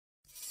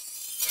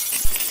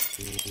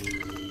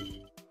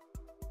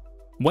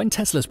When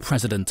Tesla's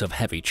president of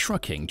heavy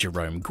trucking,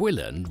 Jerome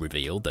Guillen,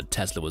 revealed that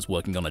Tesla was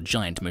working on a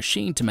giant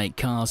machine to make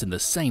cars in the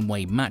same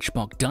way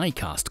matchbox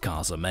diecast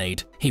cars are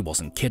made, he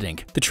wasn't kidding.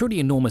 The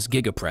truly enormous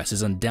Gigapress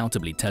is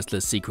undoubtedly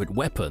Tesla's secret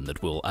weapon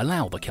that will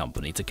allow the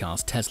company to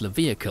cast Tesla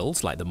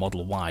vehicles like the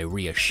Model Y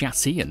rear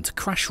chassis and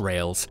crash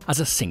rails as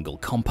a single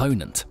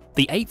component.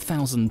 The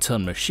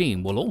 8,000-ton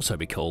machine will also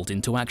be called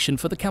into action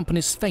for the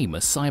company's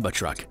famous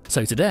Cybertruck.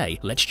 So today,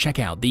 let's check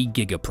out the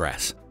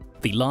Gigapress,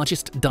 the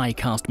largest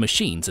die-cast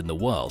machines in the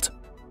world.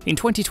 In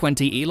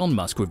 2020, Elon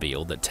Musk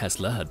revealed that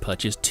Tesla had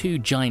purchased 2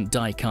 giant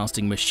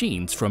die-casting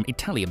machines from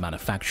Italian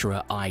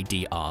manufacturer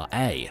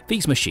IDRA.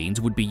 These machines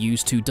would be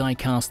used to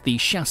die-cast the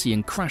chassis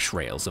and crash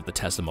rails of the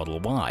Tesla Model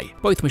Y.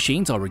 Both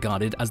machines are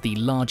regarded as the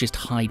largest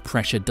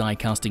high-pressure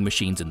die-casting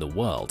machines in the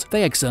world.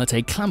 They exert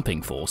a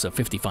clamping force of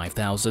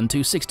 55,000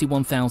 to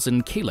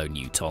 61,000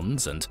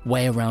 kilonewtons and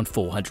weigh around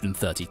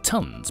 430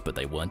 tons, but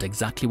they weren't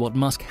exactly what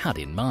Musk had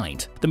in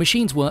mind. The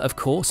machines were, of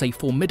course, a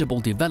formidable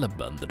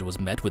development that was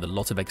met with a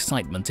lot of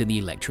excitement in the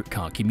electric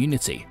car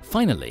community.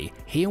 Finally,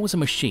 here was a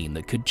machine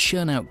that could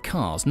churn out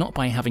cars not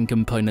by having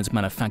components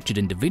manufactured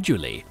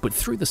individually, but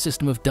through the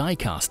system of die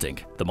casting.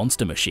 The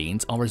monster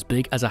machines are as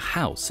big as a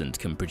house and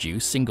can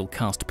produce single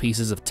cast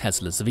pieces of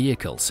Tesla's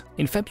vehicles.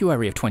 In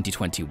February of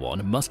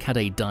 2021, Musk had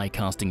a die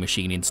casting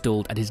machine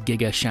installed at his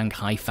Giga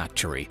Shanghai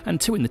factory and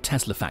 2 in the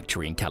Tesla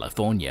factory in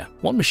California.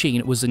 One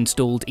machine was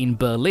installed in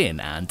Berlin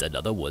and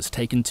another was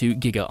taken to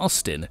Giga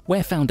Austin,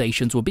 where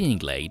foundations were being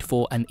laid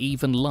for an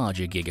even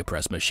larger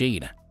Gigapress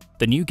machine.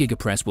 The new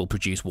Gigapress will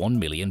produce 1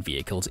 million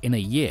vehicles in a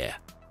year.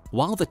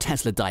 While the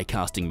Tesla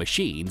die-casting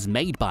machines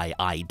made by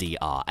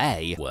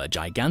IDRA were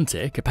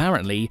gigantic,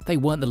 apparently they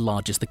weren't the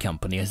largest the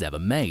company has ever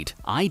made.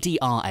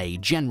 IDRA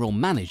General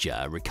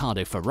Manager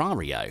Riccardo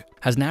Ferrario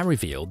has now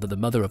revealed that the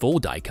mother of all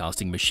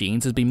die-casting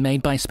machines has been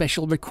made by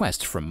special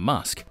request from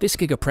Musk. This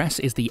Gigapress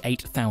is the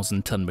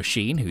 8,000-ton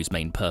machine whose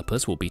main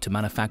purpose will be to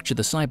manufacture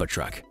the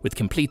Cybertruck. With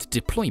complete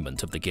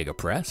deployment of the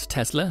Gigapress,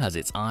 Tesla has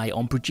its eye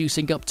on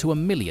producing up to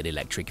 1 million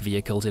electric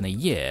vehicles in a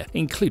year,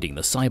 including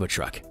the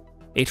Cybertruck.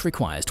 It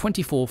requires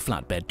 24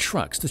 flatbed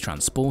trucks to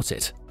transport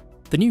it.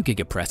 The new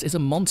Gigapress is a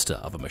monster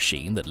of a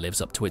machine that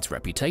lives up to its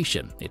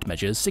reputation. It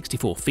measures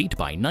 64 feet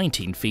by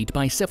 19 feet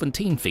by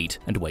 17 feet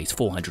and weighs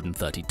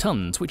 430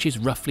 tons, which is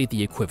roughly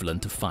the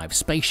equivalent of 5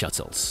 space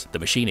shuttles. The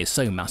machine is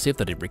so massive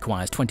that it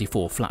requires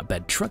 24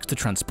 flatbed trucks to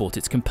transport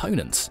its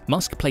components.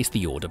 Musk placed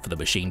the order for the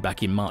machine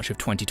back in March of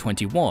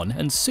 2021,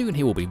 and soon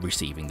he will be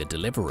receiving the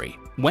delivery.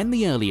 When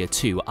the earlier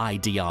 2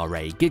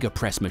 IDRA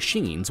Gigapress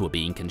machines were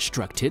being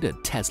constructed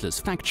at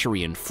Tesla's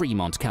factory in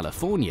Fremont,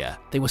 California,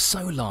 they were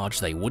so large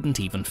they wouldn't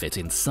even fit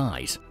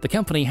inside. The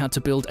company had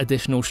to build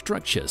additional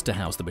structures to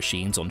house the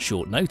machines on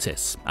short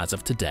notice. As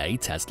of today,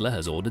 Tesla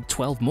has ordered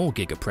 12 more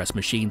Gigapress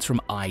machines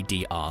from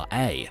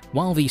IDRA.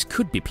 While these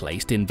could be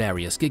placed in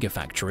various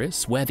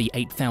gigafactories, where the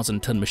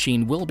 8,000-ton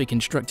machine will be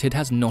constructed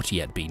has not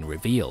yet been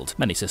revealed.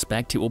 Many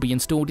suspect it will be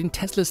installed in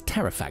Tesla's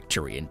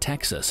Terafactory in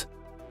Texas.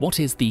 What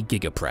is the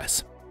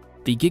Gigapress?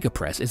 The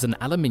Gigapress is an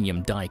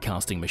aluminium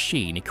die-casting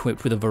machine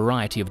equipped with a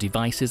variety of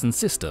devices and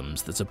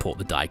systems that support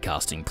the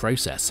die-casting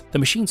process. The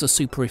machines are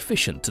super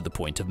efficient to the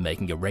point of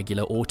making a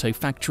regular auto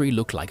factory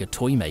look like a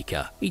toy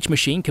maker. Each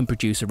machine can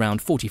produce around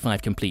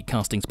 45 complete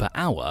castings per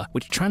hour,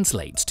 which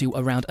translates to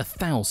around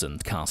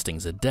 1,000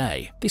 castings a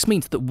day. This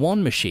means that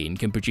one machine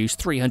can produce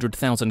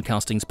 300,000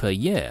 castings per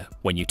year.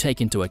 When you take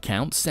into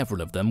account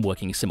several of them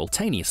working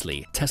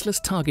simultaneously,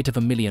 Tesla's target of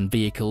 1 million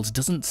vehicles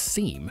doesn't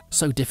seem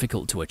so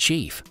difficult to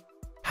achieve.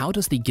 How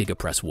does the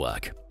Gigapress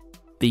work?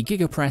 The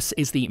Gigapress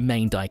is the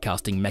main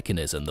die-casting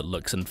mechanism that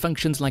looks and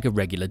functions like a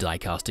regular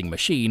die-casting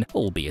machine,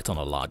 albeit on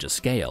a larger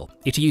scale.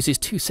 It uses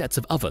 2 sets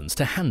of ovens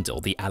to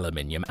handle the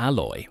aluminium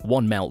alloy.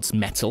 One melts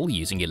metal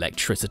using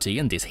electricity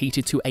and is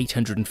heated to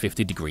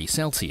 850 degrees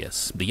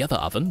Celsius. The other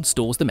oven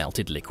stores the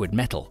melted liquid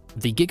metal.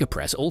 The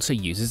Gigapress also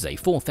uses a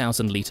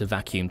 4,000-liter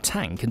vacuum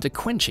tank and a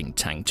quenching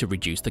tank to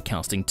reduce the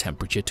casting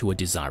temperature to a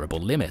desirable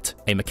limit.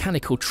 A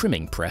mechanical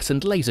trimming press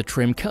and laser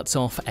trim cuts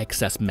off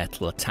excess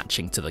metal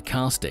attaching to the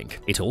casting.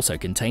 It also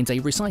contains a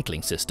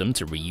recycling system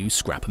to reuse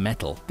scrap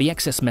metal. The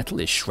excess metal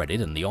is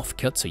shredded and the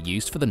offcuts are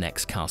used for the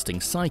next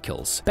casting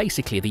cycles.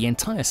 Basically, the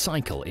entire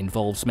cycle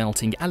involves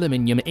melting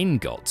aluminium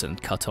ingots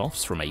and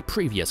cut-offs from a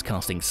previous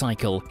casting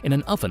cycle in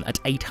an oven at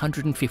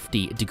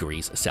 850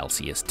 degrees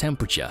Celsius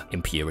temperature.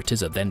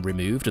 Impurities are then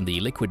removed and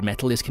the liquid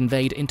metal is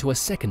conveyed into a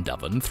second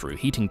oven through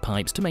heating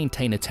pipes to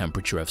maintain a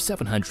temperature of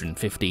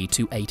 750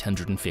 to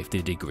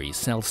 850 degrees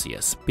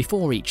Celsius.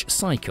 Before each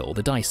cycle,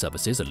 the die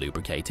surfaces are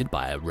lubricated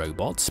by a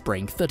robot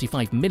spraying 35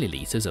 25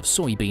 milliliters of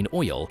soybean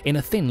oil in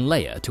a thin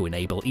layer to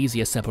enable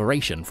easier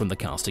separation from the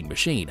casting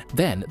machine.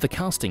 Then, the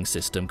casting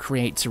system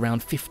creates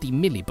around 50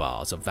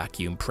 millibars of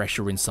vacuum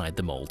pressure inside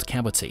the mold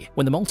cavity.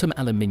 When the molten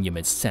aluminium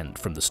is sent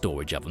from the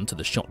storage oven to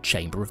the shot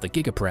chamber of the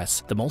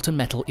Gigapress, the molten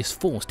metal is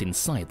forced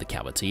inside the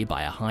cavity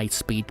by a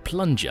high-speed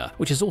plunger,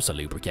 which is also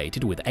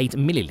lubricated with 8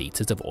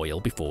 milliliters of oil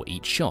before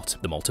each shot.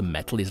 The molten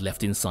metal is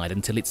left inside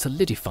until it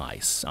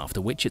solidifies,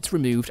 after which it's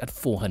removed at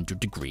 400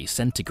 degrees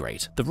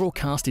centigrade. The raw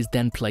cast is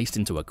then placed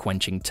into a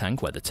quenching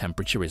tank where the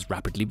temperature is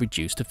rapidly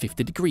reduced to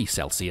 50 degrees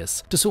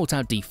Celsius to sort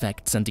out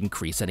defects and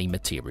increase any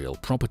material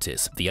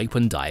properties. The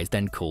open die is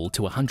then cooled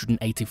to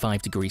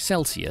 185 degrees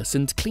Celsius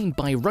and cleaned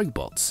by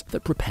robots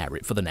that prepare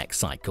it for the next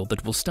cycle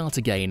that will start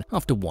again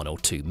after 1 or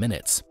 2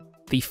 minutes.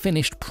 The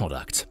finished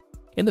product.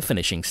 In the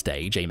finishing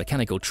stage, a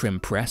mechanical trim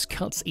press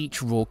cuts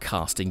each raw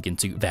casting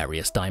into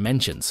various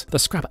dimensions. The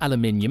scrap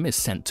aluminium is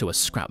sent to a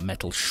scrap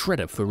metal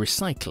shredder for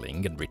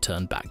recycling and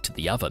returned back to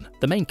the oven.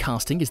 The main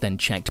casting is then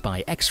checked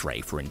by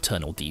X-ray for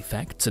internal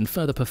defects and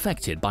further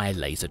perfected by a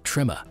laser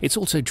trimmer. It's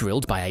also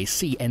drilled by a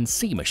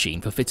CNC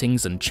machine for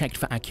fittings and checked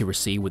for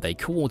accuracy with a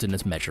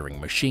coordinate measuring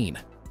machine.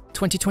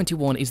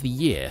 2021 is the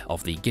year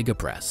of the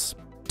Gigapress.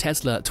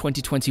 Tesla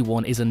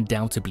 2021 is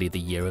undoubtedly the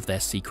year of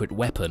their secret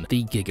weapon,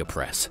 the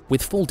Gigapress.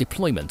 With full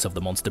deployment of the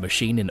monster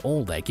machine in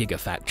all their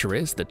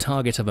gigafactories, the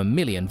target of 1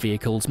 million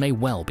vehicles may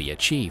well be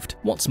achieved.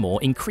 What's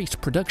more, increased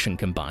production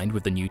combined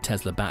with the new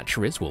Tesla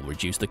batteries will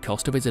reduce the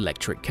cost of its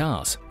electric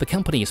cars. The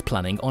company is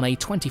planning on a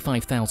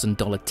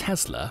 $25,000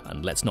 Tesla,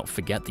 and let's not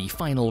forget the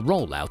final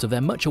rollout of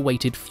their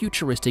much-awaited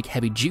futuristic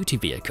heavy-duty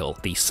vehicle,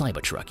 the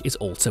Cybertruck, is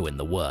also in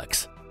the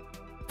works.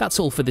 That's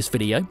all for this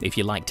video. If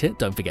you liked it,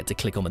 don't forget to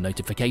click on the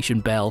notification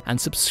bell and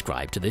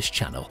subscribe to this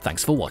channel.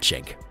 Thanks for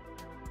watching.